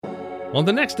On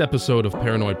the next episode of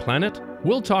Paranoid Planet,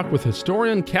 we'll talk with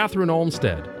historian Catherine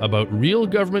Olmsted about real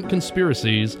government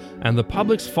conspiracies and the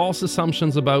public's false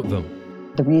assumptions about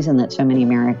them. The reason that so many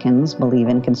Americans believe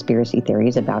in conspiracy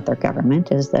theories about their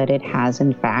government is that it has,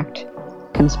 in fact,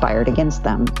 conspired against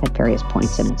them at various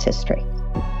points in its history.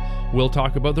 We'll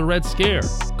talk about the Red Scare,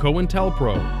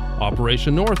 COINTELPRO,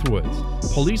 Operation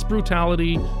Northwoods, police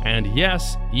brutality, and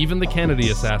yes, even the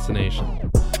Kennedy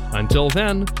assassination. Until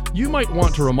then, you might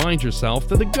want to remind yourself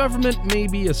that the government may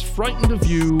be as frightened of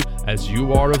you as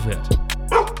you are of it.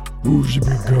 Who's the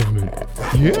big government?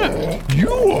 Yeah,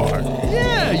 you are!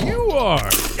 Yeah, you are!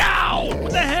 Ow!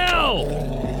 What the hell?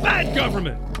 Bad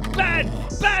government!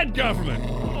 Bad government!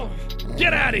 Oh,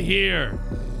 get out of here!